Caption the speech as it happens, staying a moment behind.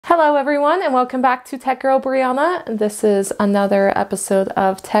Hello everyone and welcome back to Tech Girl Brianna. This is another episode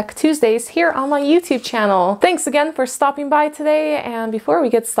of Tech Tuesdays here on my YouTube channel. Thanks again for stopping by today, and before we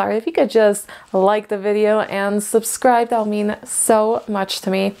get started, if you could just like the video and subscribe, that would mean so much to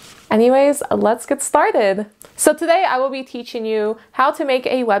me. Anyways, let's get started. So today I will be teaching you how to make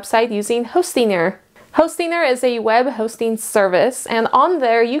a website using Hostinger. Hostinger is a web hosting service, and on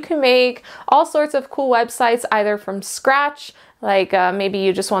there you can make all sorts of cool websites either from scratch, like maybe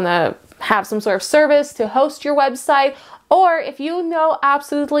you just want to have some sort of service to host your website, or if you know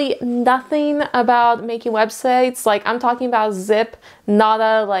absolutely nothing about making websites, like I'm talking about zip,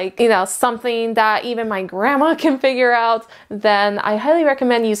 nada, like, you know, something that even my grandma can figure out, then I highly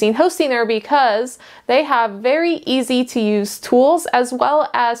recommend using Hostinger because they have very easy to use tools as well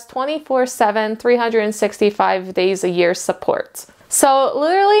as 24/7, 365 days a year support. So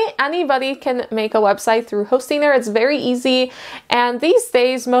literally anybody can make a website through Hostinger. It's very easy, and these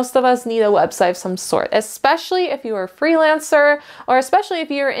days most of us need a website of some sort, especially if you're a freelancer or especially if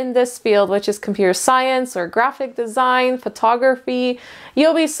you're in this field, which is computer science or graphic design, photography.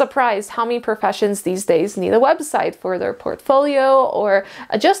 You'll be surprised how many professions these days need a website for their portfolio or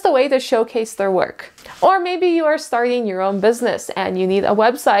just a way to showcase their work. Or maybe you are starting your own business and you need a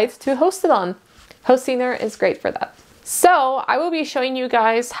website to host it on. Hostinger is great for that. So I will be showing you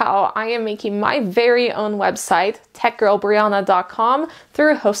guys how I am making my very own website, techgirlbrianna.com,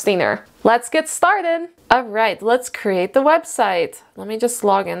 through Hostinger. Let's get started. All right, let's create the website. Let me just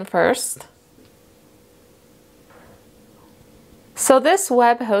log in first. So this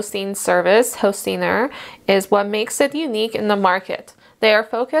web hosting service, Hostinger, is what makes it unique in the market. They are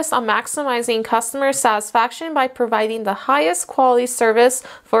focused on maximizing customer satisfaction by providing the highest quality service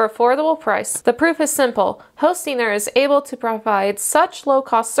for affordable price. The proof is simple. Hostinger is able to provide such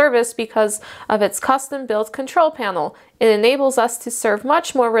low-cost service because of its custom-built control panel. It enables us to serve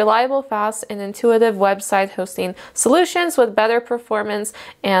much more reliable, fast, and intuitive website hosting solutions with better performance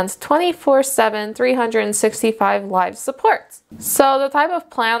and 24/7, 365 live support. So the type of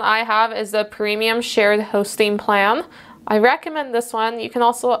plan I have is the premium shared hosting plan. I recommend this one. You can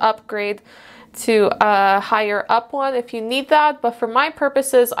also upgrade to a higher up one if you need that, but for my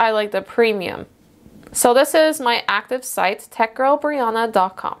purposes, I like the premium. So this is my active site,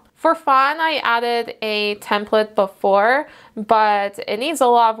 techgirlbrianna.com. For fun, I added a template before, but it needs a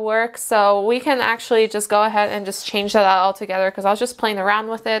lot of work, so we can actually just go ahead and just change that out altogether because I was just playing around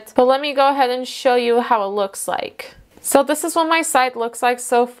with it. But let me go ahead and show you how it looks like. So this is what my site looks like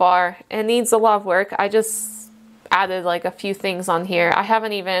so far. It needs a lot of work. I just added like a few things on here. I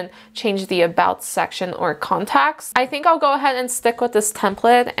haven't even changed the about section or contacts. I think I'll go ahead and stick with this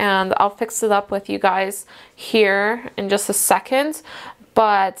template and I'll fix it up with you guys here in just a second.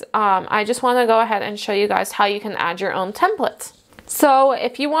 But I just want to go ahead and show you guys how you can add your own template. So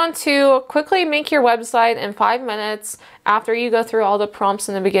if you want to quickly make your website in 5 minutes after you go through all the prompts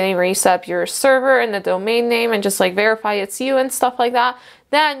in the beginning where you set up your server and the domain name and just like verify it's you and stuff like that,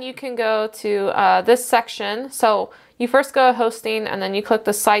 then you can go to this section. So you first go to hosting and then you click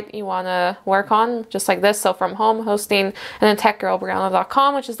the site you want to work on, just like this. So from home, hosting, and then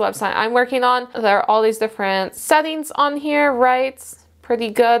techgirlbrianna.com, which is the website I'm working on. There are all these different settings on here, right?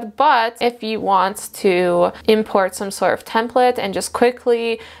 Pretty good, but if you want to import some sort of template and just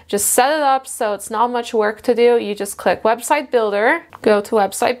quickly just set it up so it's not much work to do, you just click website builder, go to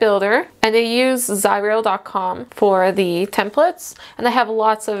website builder, and they use Zyro.com for the templates, and they have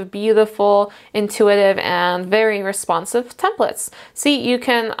lots of beautiful, intuitive, and very responsive templates. See, you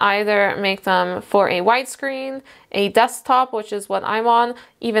can either make them for a widescreen, a desktop, which is what I'm on,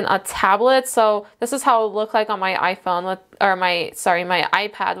 even a tablet. So this is how it looked like on my iPhone with, or my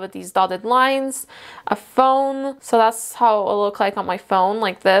iPad with these dotted lines, a phone. So that's how it'll look like on my phone,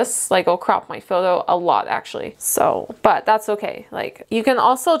 like this. Like it'll crop my photo a lot actually. So, but that's okay. Like you can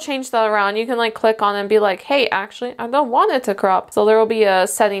also change that around. You can like click on it and be like, hey, actually, I don't want it to crop. So there will be a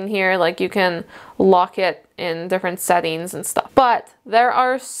setting here, like you can lock it in different settings and stuff. But there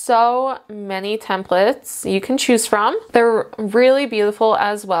are so many templates you can choose from. They're really beautiful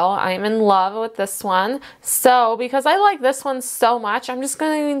as well. I'm in love with this one. So because I like this one so much, I'm just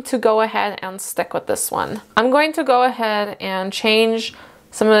going to go ahead and stick with this one. I'm going to go ahead and change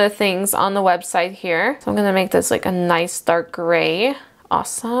some of the things on the website here. So I'm going to make this like a nice dark gray.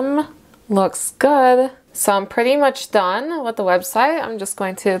 Awesome. Looks good. So I'm pretty much done with the website. I'm just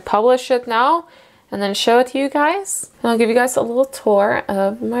going to publish it now. and then show it to you guys. And I'll give you guys a little tour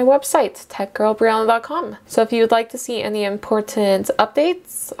of my website, techgirlbrianna.com. So if you would like to see any important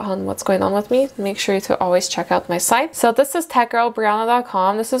updates on what's going on with me, make sure to always check out my site. So this is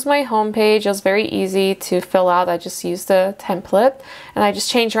techgirlbrianna.com. This is my homepage. It was very easy to fill out. I just used a template and I just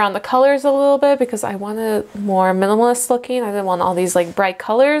changed around the colors a little bit because I wanted more minimalist looking. I didn't want all these like bright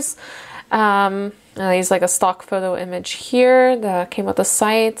colors. And I used like a stock photo image here that came with the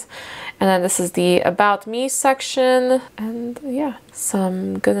site. And then this is the About Me section. And yeah,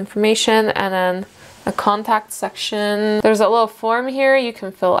 some good information. And then a contact section. There's a little form here you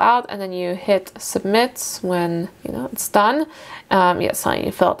can fill out, and then you hit submit when it's done. Yes,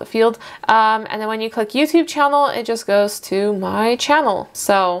 you fill out the field. And then when you click YouTube channel, it just goes to my channel.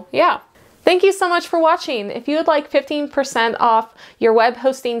 So yeah. Thank you so much for watching. If you would like 15% off your web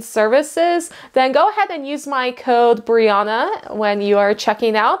hosting services, then go ahead and use my code Brianna when you are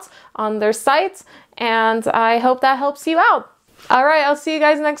checking out on their site. And I hope that helps you out. All right, I'll see you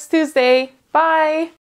guys next Tuesday. Bye.